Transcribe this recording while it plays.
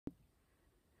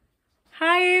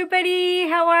Hi everybody,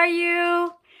 how are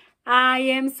you? I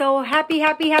am so happy,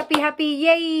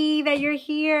 yay, that you're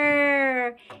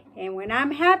here. And when I'm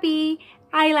happy,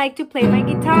 I like to play my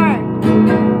guitar.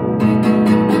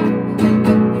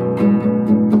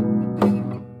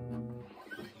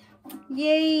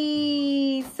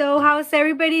 Yay! So how's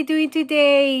everybody doing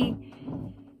today?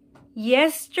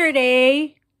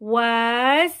 Yesterday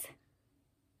was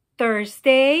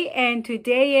Thursday and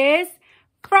today is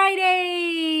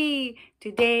Friday.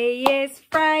 Today is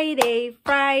Friday,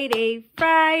 Friday,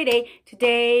 Friday.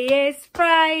 Today is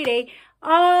Friday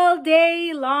all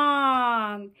day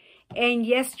long. And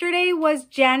yesterday was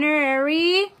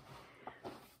January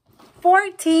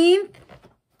 14th,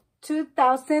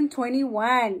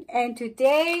 2021. And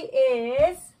today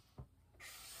is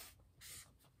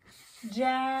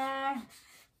January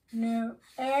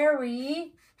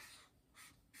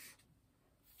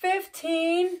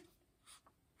 15,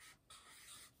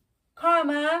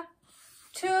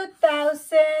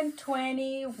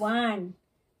 2021.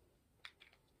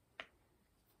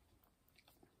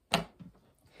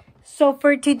 So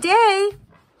for today,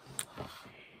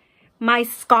 my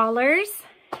scholars,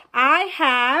 I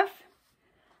have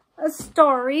a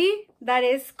story that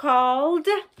is called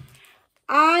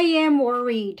I Am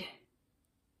Worried.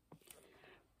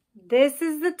 This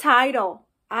is the title,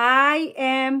 I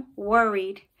Am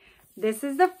Worried. This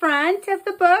is the front of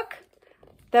the book,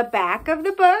 the back of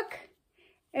the book,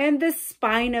 and the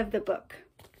spine of the book.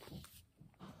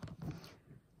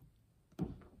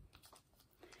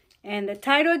 And the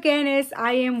title again is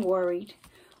I Am Worried.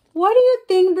 What do you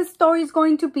think the story is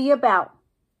going to be about?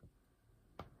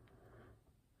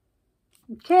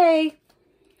 Okay.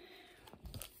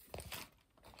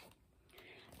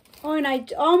 Oh, and I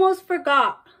almost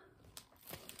forgot.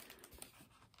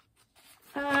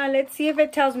 Let's see if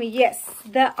it tells me. Yes,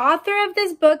 the author of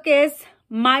this book is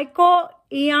Michael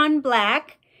Ian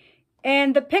Black.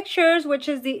 And the pictures, which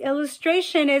is the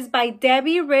illustration, is by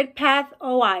Debbie Ridpath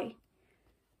OI.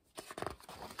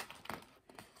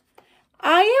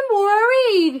 I am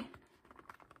worried.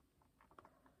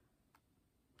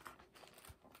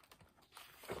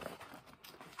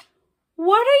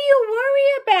 What are you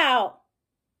worried about?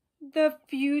 The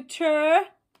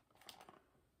future?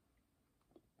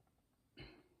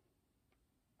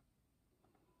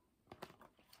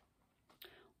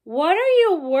 What are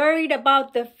you worried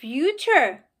about the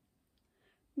future?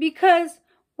 Because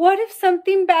what if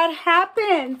something bad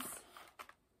happens?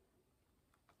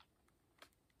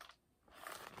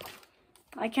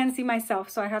 I can't see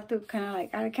myself, so I have to kind of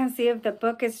I can't see if the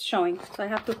book is showing. So I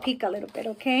have to peek a little bit,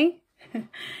 okay?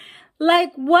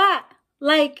 Like what?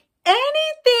 Like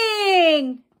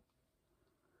anything.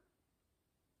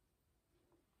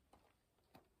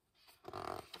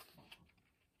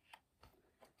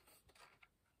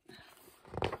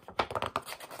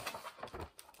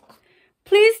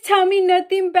 Please tell me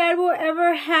nothing bad will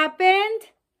ever happen.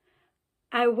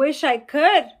 I wish I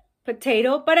could,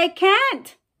 potato, but I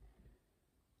can't.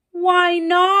 Why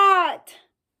not?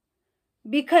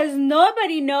 Because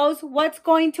nobody knows what's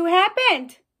going to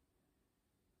happen.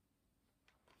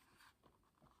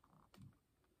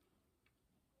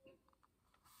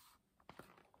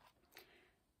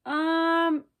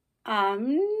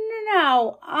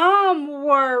 Now I'm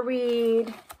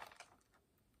worried.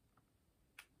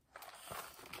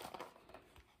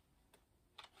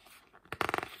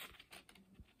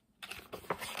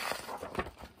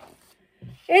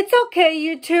 It's okay,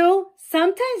 you two.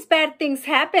 Sometimes bad things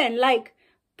happen. Like,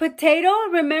 potato,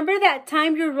 remember that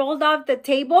time you rolled off the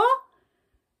table?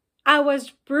 I was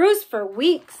bruised for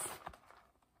weeks.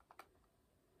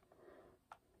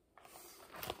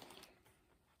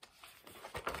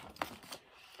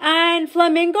 And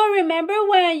Flamingo, remember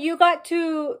when you got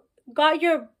your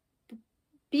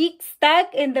beak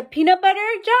stuck in the peanut butter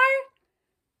jar?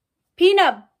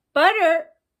 Peanut butter,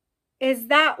 is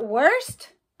that worst?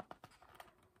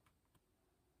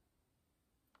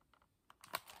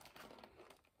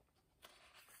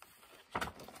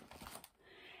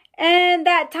 And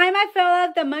that time I fell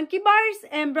off the monkey bars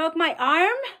and broke my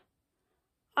arm,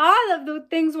 all of those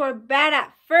things were bad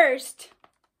at first.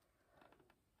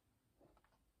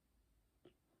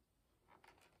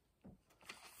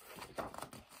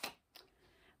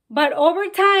 But over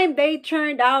time, they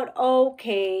turned out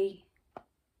okay.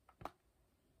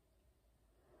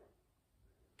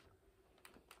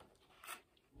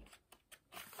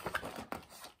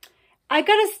 I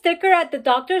got a sticker at the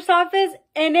doctor's office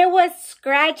and it was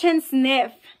scratch and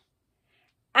sniff.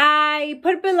 I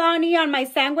put bologna on my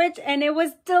sandwich and it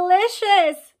was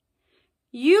delicious.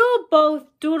 You both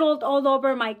doodled all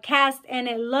over my cast and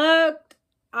it looked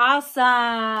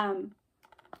awesome.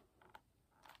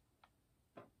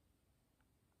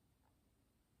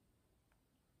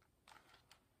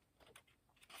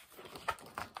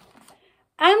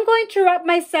 I'm going to wrap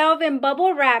myself in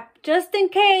bubble wrap just in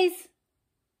case.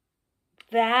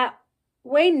 That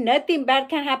way nothing bad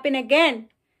can happen again.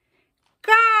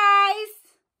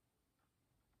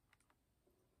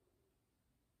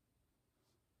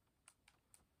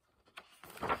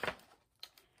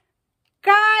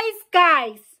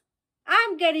 Guys,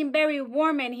 I'm getting very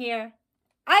warm in here.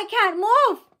 I can't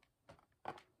move.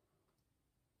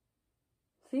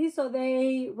 See, so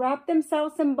they wrap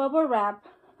themselves in bubble wrap.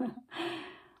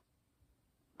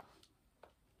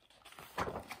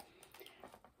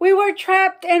 We were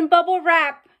trapped in bubble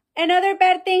wrap. Another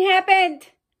bad thing happened.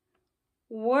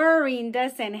 Worrying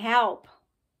doesn't help.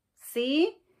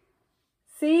 See?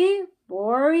 See?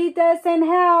 Worry doesn't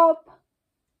help.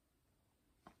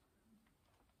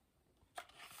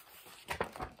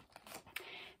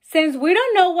 Since we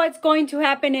don't know what's going to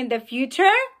happen in the future,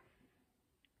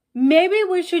 maybe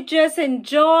we should just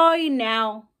enjoy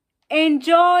now.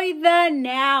 Enjoy the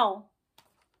now.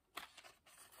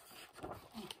 Oh,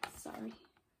 sorry,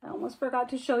 I almost forgot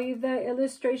to show you the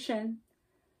illustration.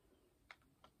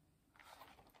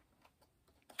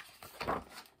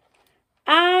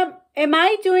 Am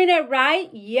I doing it right?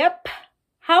 Yep.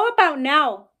 How about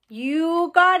now?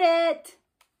 You got it.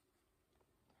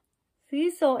 See,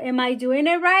 so am I doing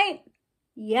it right?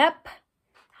 Yep.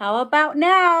 How about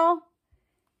now?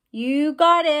 You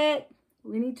got it.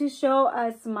 We need to show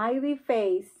a smiley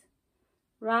face,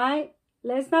 right?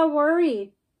 Let's not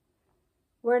worry.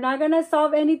 We're not going to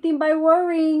solve anything by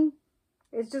worrying.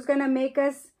 It's just going to make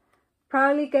us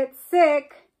probably get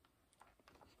sick.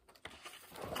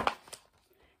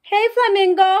 Hey,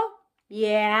 Flamingo.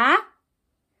 Yeah?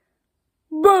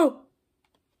 Boo!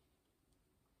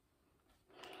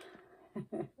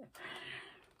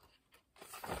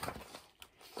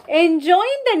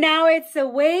 Enjoying the now is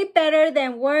way better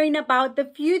than worrying about the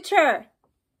future.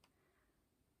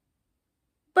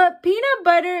 But peanut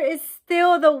butter is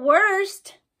still the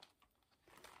worst.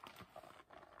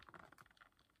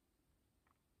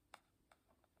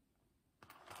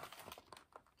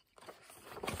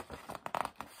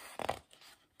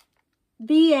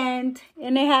 The end.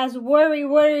 And it has worry,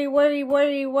 worry, worry,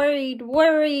 worry, worried,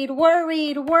 worried,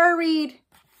 worried, worried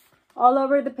all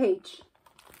over the page.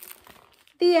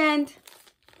 The end.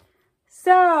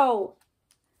 So,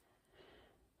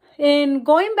 in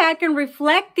going back and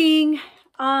reflecting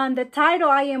on the title,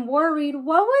 I Am Worried,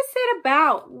 what was it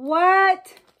about?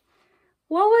 What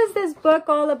was this book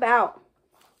all about?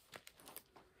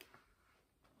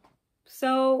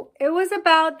 So, it was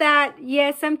about that,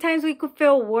 yes, sometimes we could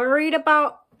feel worried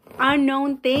about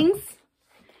unknown things.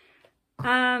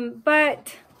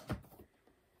 But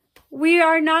we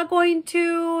are not going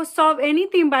to solve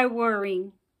anything by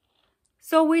worrying.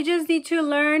 So we just need to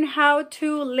learn how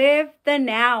to live the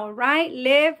now, right?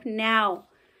 Live now.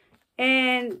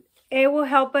 And it will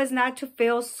help us not to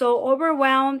feel so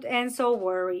overwhelmed and so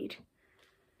worried.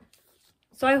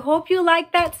 So I hope you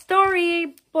like that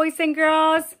story, boys and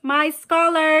girls, my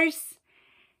scholars.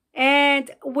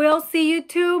 And we'll see you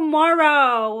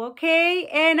tomorrow, okay?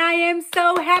 And I am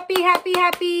so happy, happy,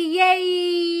 happy.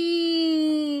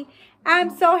 Yay!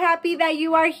 I'm so happy that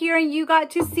you are here and you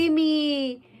got to see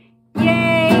me.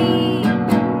 Yay!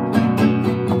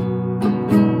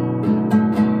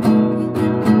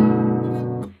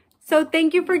 So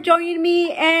thank you for joining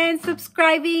me and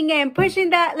subscribing and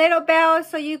pushing that little bell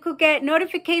so you could get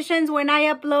notifications when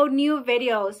I upload new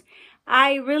videos.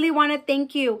 I really want to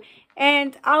thank you.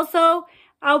 And also,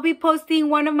 I'll be posting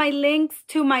one of my links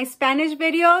to my Spanish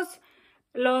videos,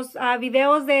 los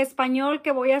videos de español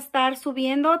que voy a estar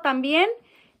subiendo también,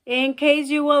 in case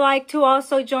you would like to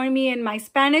also join me in my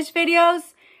Spanish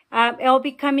videos. It'll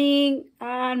be coming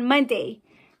on Monday,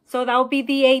 so that'll be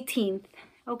the 18th.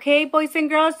 Okay, boys and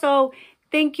girls, so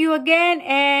thank you again,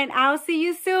 and I'll see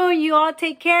you soon. You all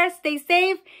take care, stay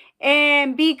safe,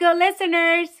 and be good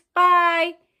listeners.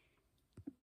 Bye.